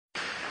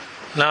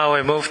Now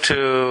we move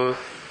to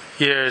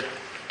year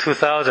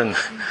 2000.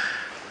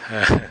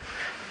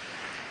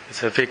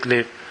 It's a big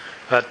leap.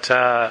 But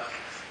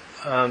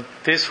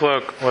this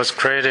work was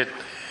created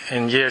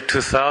in year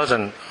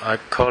 2000. I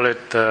call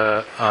it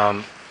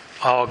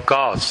Our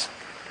Gods.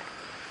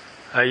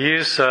 I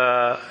use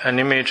an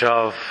image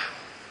of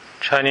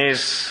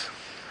Chinese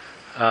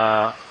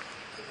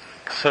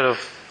sort of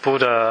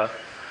Buddha,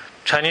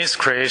 Chinese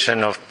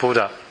creation of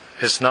Buddha.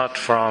 It's not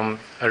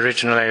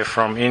originally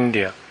from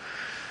India.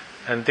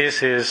 And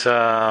this is, you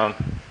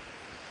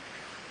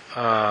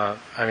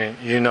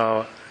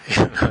know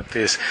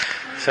this.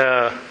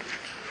 So,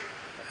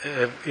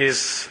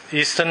 is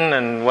Eastern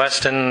and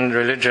Western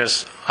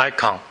religious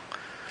icon.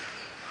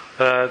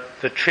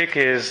 The trick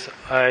is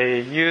I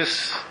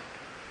use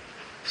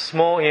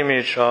small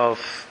image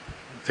of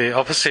the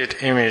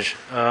opposite image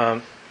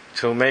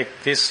to make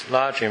this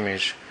large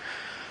image,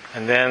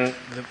 and then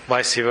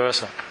vice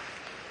versa.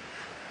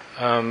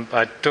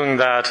 By doing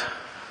that,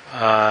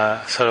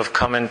 sort of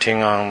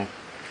commenting on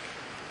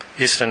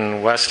Eastern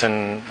and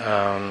Western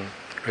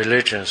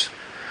religions,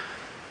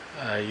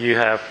 you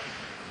have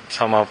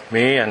some of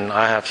me and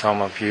I have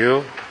some of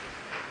you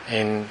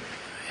in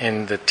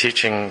the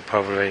teaching.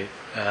 Probably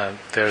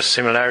there are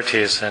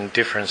similarities and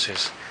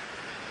differences.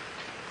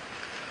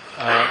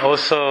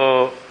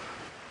 Also,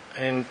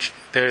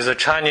 there is a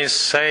Chinese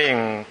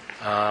saying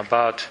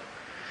about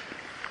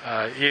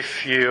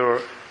if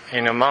you're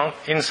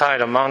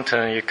inside a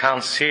mountain, you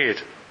can't see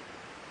it.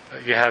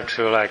 You have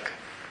to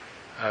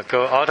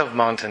go out of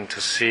mountain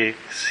to see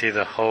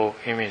the whole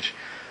image.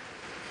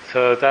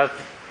 So that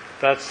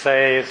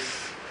says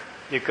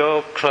you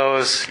go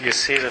close, you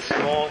see the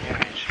small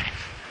image.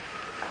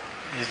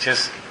 You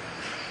just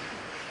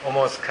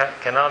almost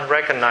cannot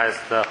recognize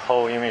the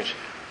whole image.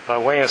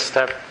 But when you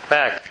step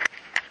back,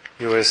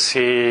 you will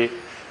see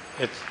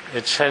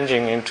it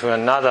changing into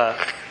another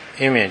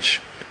image.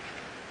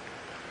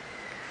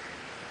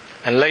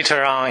 And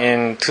later on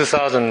in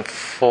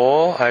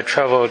 2004, I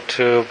traveled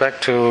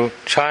back to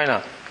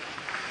China,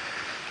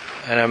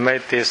 and I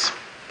made this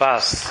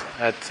bus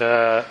at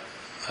a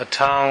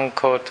town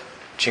called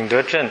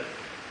Jingdezhen.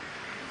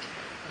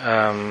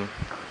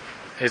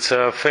 It's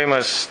a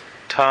famous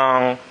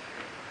town,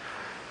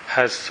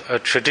 has a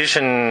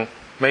tradition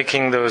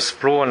making those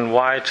blue and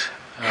white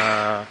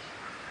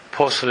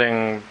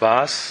porcelain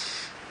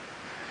bus.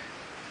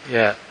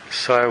 Yeah,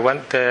 so I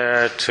went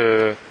there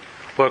to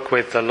work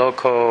with the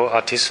local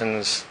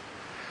artisans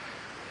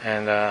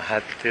and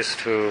had these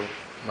two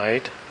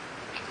made.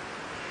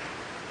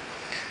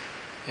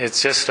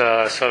 It's just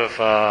a sort of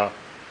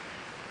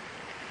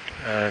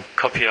a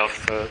copy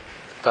of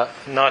but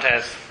not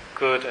as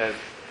good as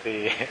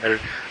the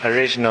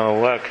original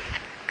work,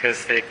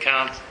 because I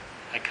can't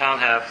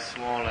have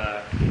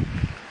smaller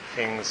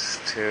things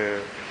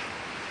to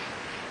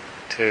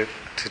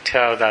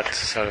tell that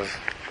sort of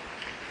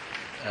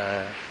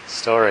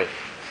story.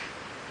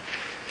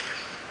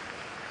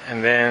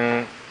 And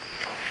then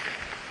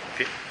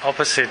the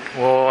opposite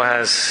wall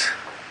has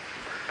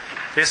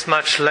this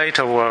much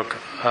later work.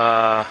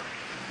 I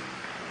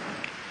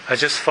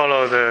just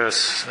follow the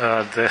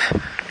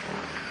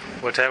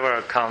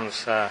whatever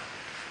comes.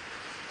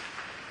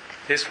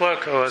 This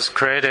work was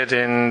created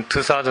in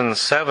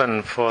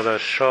 2007 for the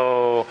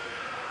show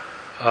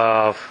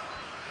of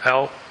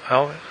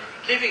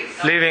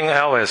Living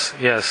Elvis.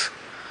 Yes,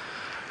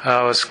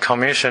 I was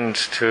commissioned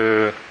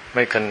to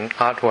make an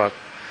artwork.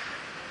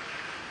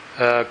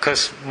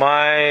 Because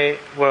my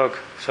work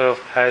sort of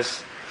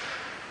has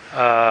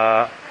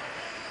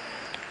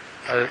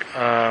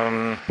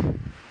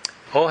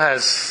all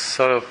has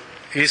sort of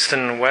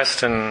Eastern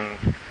Western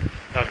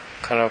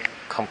kind of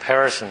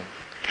comparison.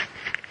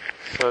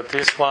 So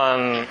this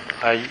one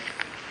I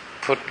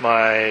put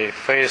my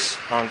face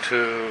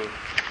onto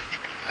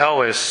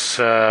Elvis'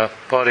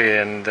 body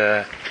and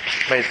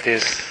made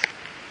this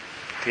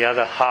the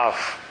other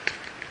half.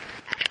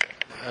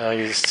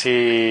 You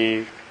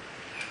see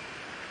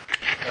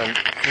an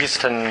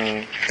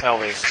Eastern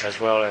Elvis as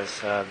well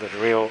as the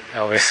real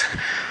Elvis.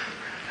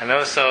 And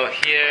also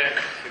here,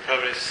 you've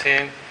probably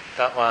seen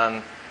that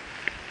one,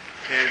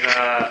 is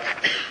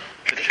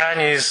the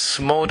Chinese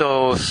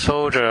model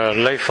soldier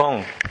Lei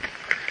Feng.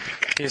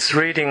 He's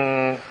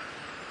reading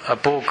a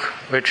book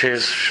which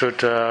should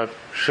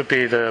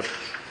be the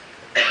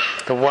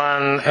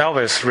one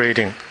Elvis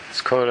reading.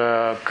 It's called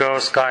A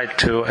Girl's Guide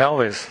to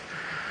Elvis,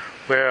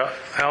 where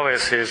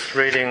Elvis is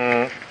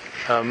reading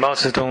Mao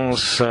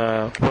Zedong's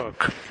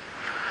work.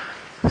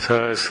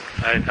 So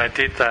I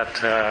did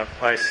that.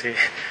 I see,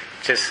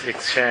 just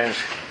exchange.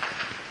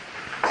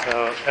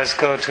 So let's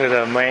go to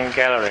the main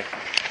gallery.